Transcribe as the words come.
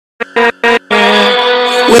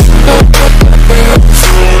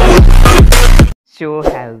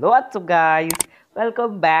What's up guys,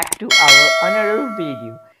 welcome back to our another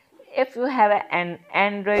video. If you have an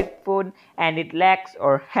Android phone and it lags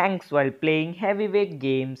or hangs while playing heavyweight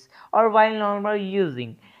games or while normal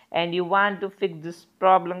using and you want to fix this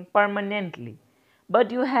problem permanently, but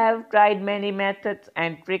you have tried many methods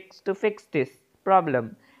and tricks to fix this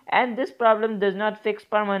problem and this problem does not fix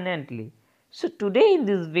permanently. So today in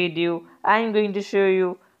this video I am going to show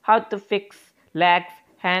you how to fix lags,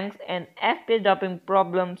 hangs and FPS dropping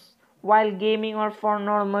problems while gaming or for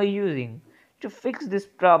normal using. To fix this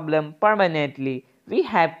problem permanently, we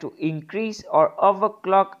have to increase or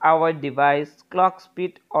overclock our device clock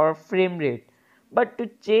speed or frame rate. But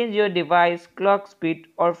to change your device clock speed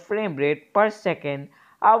or frame rate per second,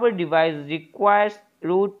 our device requires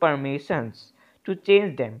root permissions to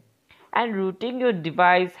change them. And rooting your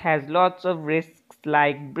device has lots of risks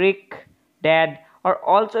like brick, dead, or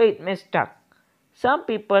also it may stuck. Some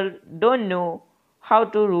people don't know how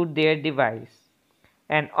to root their device.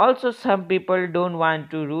 And also some people don't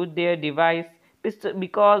want to root their device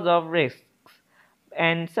because of risks.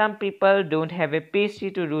 And some people don't have a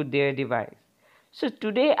PC to root their device. So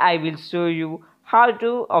today I will show you how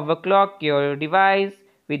to overclock your device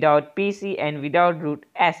without PC and without root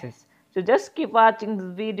access. So just keep watching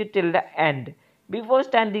this video till the end. Before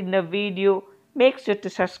starting the video, make sure to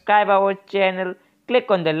subscribe our channel,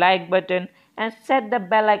 click on the like button and set the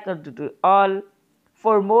bell icon to all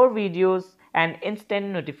for more videos and instant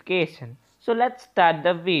notification. So let's start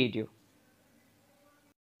the video.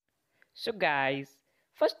 So guys,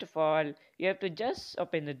 first of all, you have to just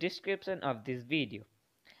open the description of this video.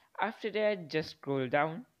 After that, just scroll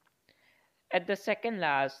down. At the second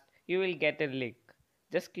last, you will get a link.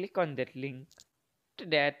 Just click on that link. After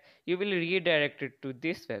that, you will be redirected to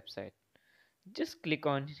this website. Just click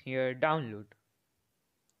on here, download.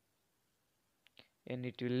 And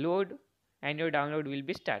it will load and your download will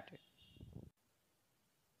be started.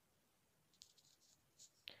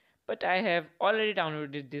 But I have already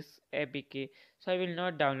downloaded this APK, so I will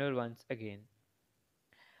not download once again.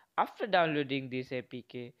 After downloading this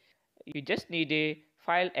APK, you just need a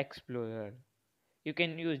file explorer. You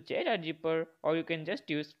can use JRZipper or you can just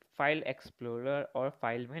use file explorer or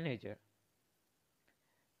file manager.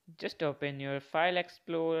 Just open your file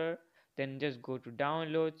explorer, then just go to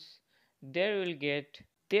downloads. There you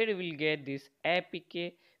will get this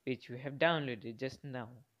APK which you have downloaded just now.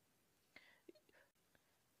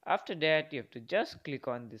 After that, you have to just click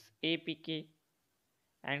on this APK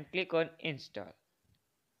and click on install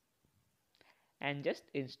and just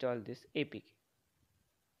install this APK.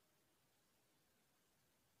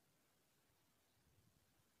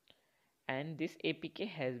 And this APK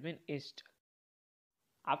has been installed.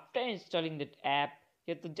 After installing that app,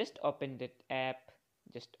 you have to just open that app.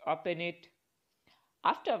 Just open it.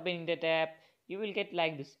 After opening that app, you will get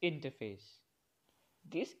like this interface.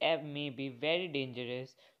 This app may be very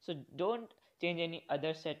dangerous, so don't change any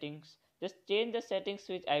other settings. Just change the settings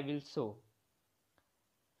which I will show.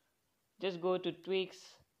 Just go to tweaks.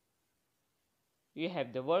 You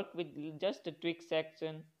have the work with just the tweak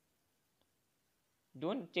section.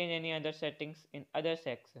 Don't change any other settings in other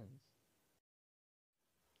sections.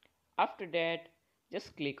 After that,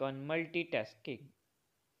 just click on multitasking.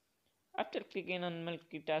 After clicking on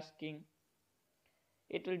multitasking,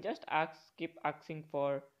 it will just keep asking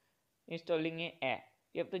for installing an app.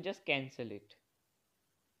 You have to just cancel it.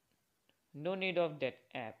 No need of that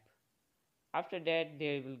app. After that,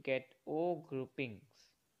 they will get O groupings.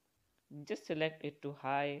 Just select it to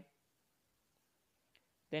high.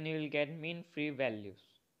 Then you will get mean free values.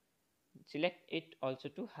 Select it also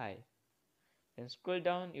to high. Then scroll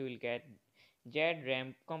down, you will get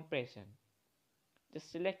RAM compression. Just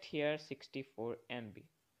select here 64 MB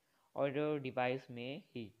or your device may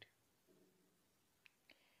heat.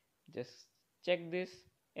 Just check this,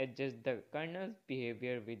 adjust the kernel's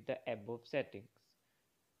behavior with the above settings.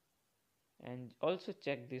 And also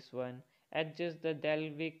check this one, adjust the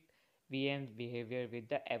Dalvik VM's behavior with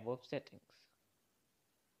the above settings.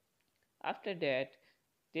 After that,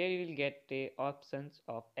 there you will get the options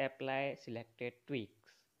of apply selected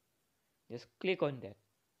tweaks. Just click on that.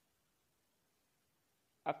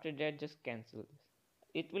 After that, just cancel this.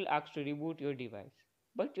 It will ask to reboot your device,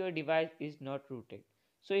 but your device is not rooted.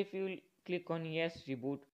 So if you click on yes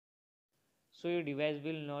reboot, so your device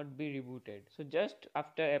will not be rebooted. So just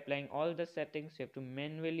after applying all the settings, you have to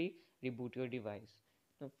manually reboot your device.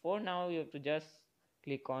 So for now, you have to just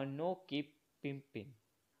click on no keep pimping.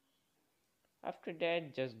 After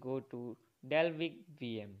that, just go to Dalvik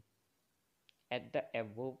VM at the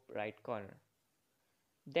above right corner.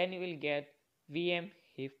 Then you will get VM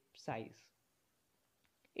heap size.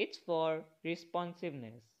 It's for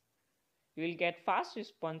responsiveness. You will get fast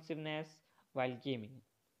responsiveness while gaming.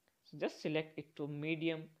 So just select it to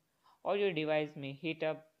medium, or your device may heat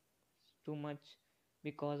up too much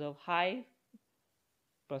because of high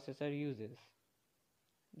processor uses.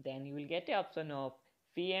 Then you will get the option of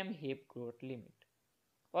VM heap growth limit.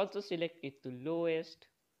 Also select it to lowest.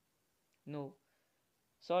 No,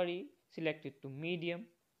 sorry, select it to medium.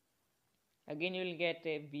 Again you will get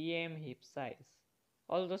a VM heap size.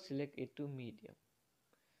 Also select it to medium.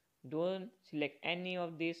 Don't select any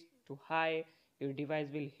of these to high, your device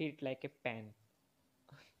will heat like a pan.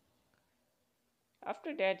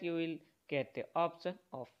 After that you will get the option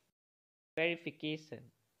of verification.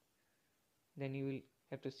 Then you will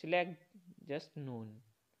have to select just none.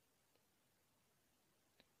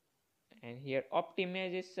 And here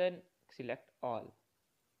optimization, select all.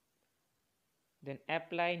 Then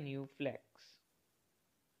apply new flex.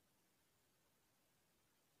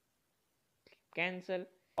 Cancel.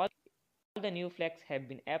 All the new flags have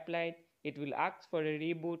been applied. It will ask for a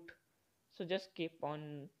reboot. So just keep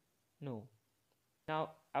on no.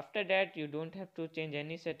 Now after that you don't have to change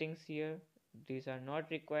any settings here. These are not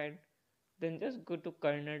required. Then just go to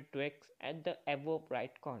kernel tweaks at the above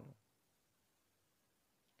right corner.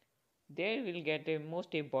 There will get a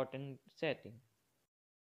most important setting.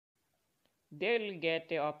 There will get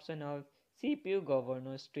a option of CPU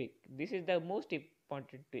governors tweak. This is the most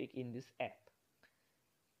important tweak in this app.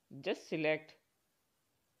 Just select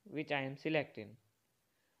which I am selecting.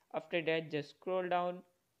 After that just scroll down.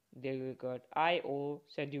 There we got IO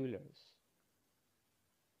schedulers.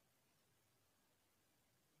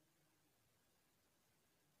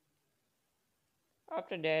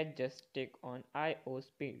 After that just tick on IO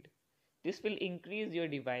speed. This will increase your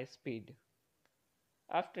device speed.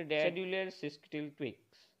 After that scheduler still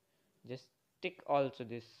tweaks. Just tick also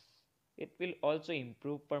this. It will also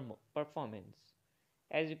improve performance,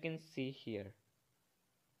 as you can see here.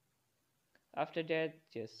 After that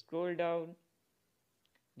just scroll down.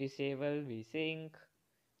 Disable vsync.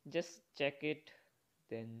 Just check it.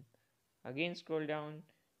 Then again scroll down.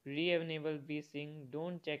 Re-enable vsync.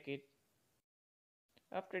 Don't check it.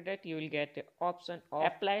 After that you will get the option of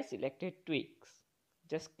apply selected tweaks.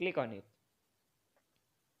 Just click on it.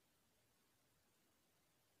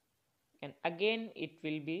 And again it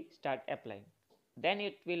will be start applying. Then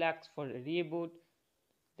it will ask for a reboot.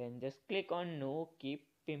 Then just click on no, keep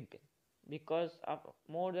pimping, because of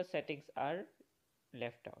more the settings are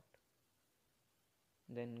left out.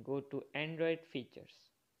 Then go to Android features.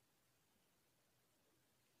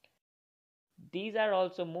 These are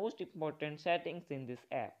also most important settings in this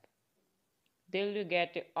app. Then you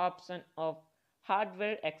get the option of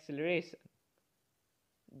hardware acceleration.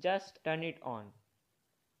 Just turn it on.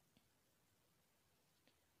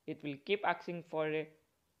 It will keep asking for a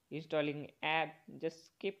installing app.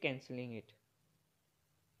 Just keep cancelling it.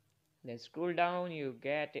 Then scroll down, you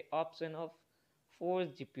get the option of force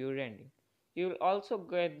GPU rendering. You will also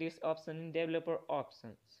get this option in developer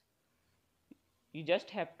options. You just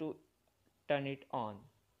have to turn it on.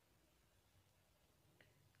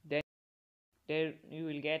 Then there you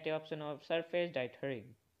will get the option of surface dithering.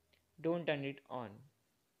 Don't turn it on.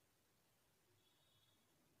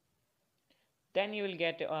 Then you will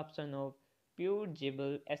get the option of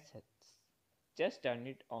purgeable assets. Just turn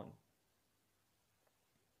it on.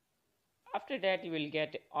 After that you will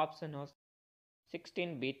get the option of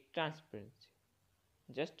 16-bit transparency.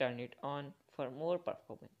 Just turn it on for more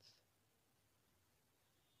performance.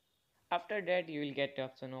 After that you will get the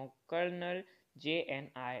option of kernel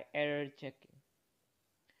JNI error checking.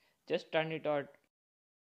 Just turn it on.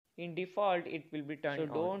 In default it will be turned on,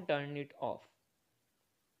 so don't turn it off.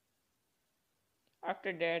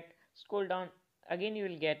 After that scroll down. Again you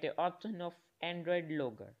will get the option of Android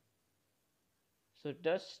logger. So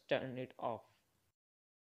just turn it off.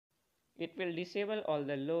 It will disable all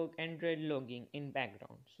the Android logging in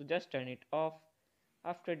background. So just turn it off.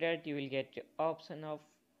 After that you will get the option of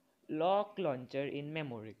lock launcher in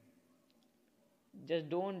memory. Just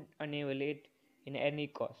don't enable it in any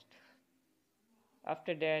cost.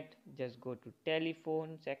 After that just go to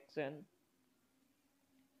telephone section.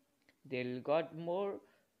 They'll got more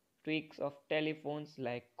tweaks of telephones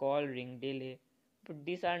like call ring delay, but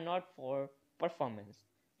these are not for performance.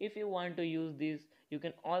 If you want to use this, you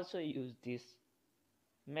can also use this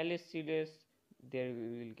malicious. There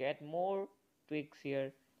you will get more tweaks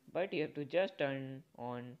here, but you have to just turn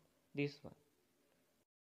on this one.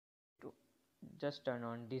 Just turn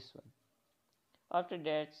on this one. After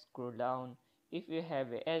that scroll down. If you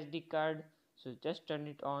have a SD card, so just turn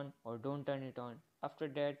it on or don't turn it on. After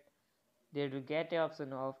that there will get the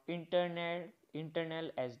option of internal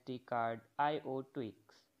SD card IO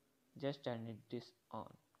tweaks. just turn this on.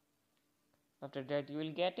 After that you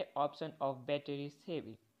will get an option of battery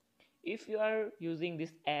saving. If you are using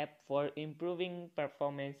this app for improving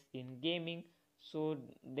performance in gaming, so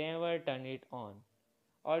never turn it on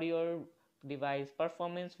or your device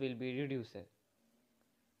performance will be reduced.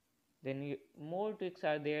 Then more tweaks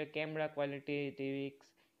are there: camera quality tweaks,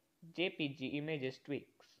 JPG images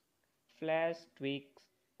tweaks, flash tweaks,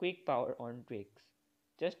 quick power on tweaks.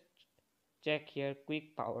 Just check here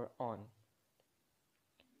quick power on.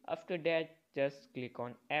 After that just click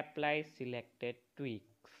on apply selected tweaks.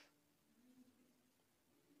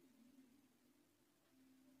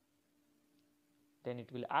 Then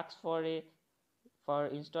it will ask for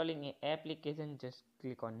installing an application, just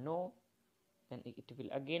click on no. Then it will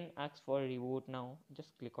again ask for reboot now,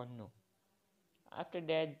 just click on no. After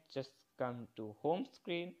that just come to home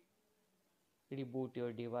screen, reboot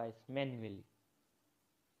your device manually.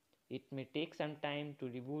 It may take some time to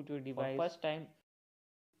reboot your device for first time,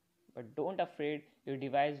 but don't afraid, your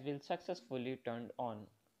device will successfully turn on.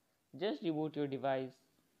 Just reboot your device.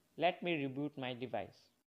 Let me reboot my device.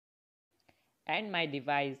 And my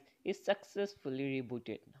device is successfully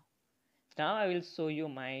rebooted now. Now I will show you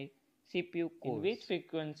my CPU cores, in which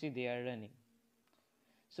frequency they are running.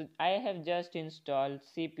 So I have just installed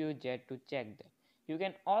CPU-Z to check that. You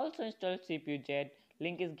can also install CPU-Z,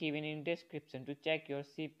 link is given in description to check your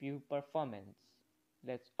CPU performance.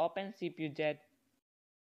 Let's open CPU-Z.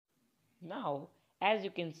 Now as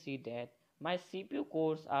you can see that my CPU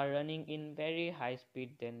cores are running in very high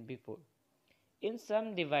speed than before. In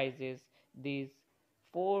some devices these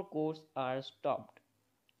 4 cores are stopped.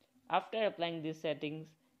 After applying these settings,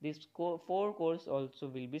 these 4 cores also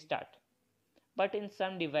will be started, but in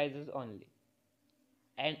some devices only.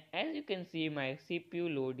 And as you can see my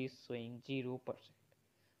CPU load is showing 0%,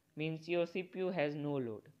 means your CPU has no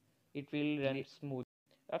load, it will run smooth.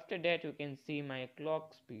 After that you can see my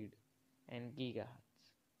clock speed and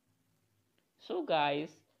gigahertz. So guys,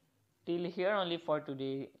 till here only for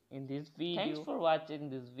today in this video. Thanks for watching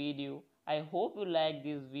this video. I hope you like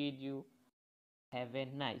this video. Have a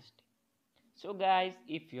nice day. So guys,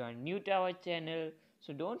 if you are new to our channel,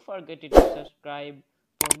 so don't forget to subscribe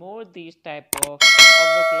for more these type of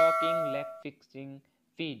overclocking lag fixing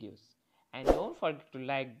videos. And don't forget to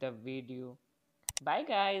like the video. Bye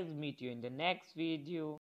guys, meet you in the next video.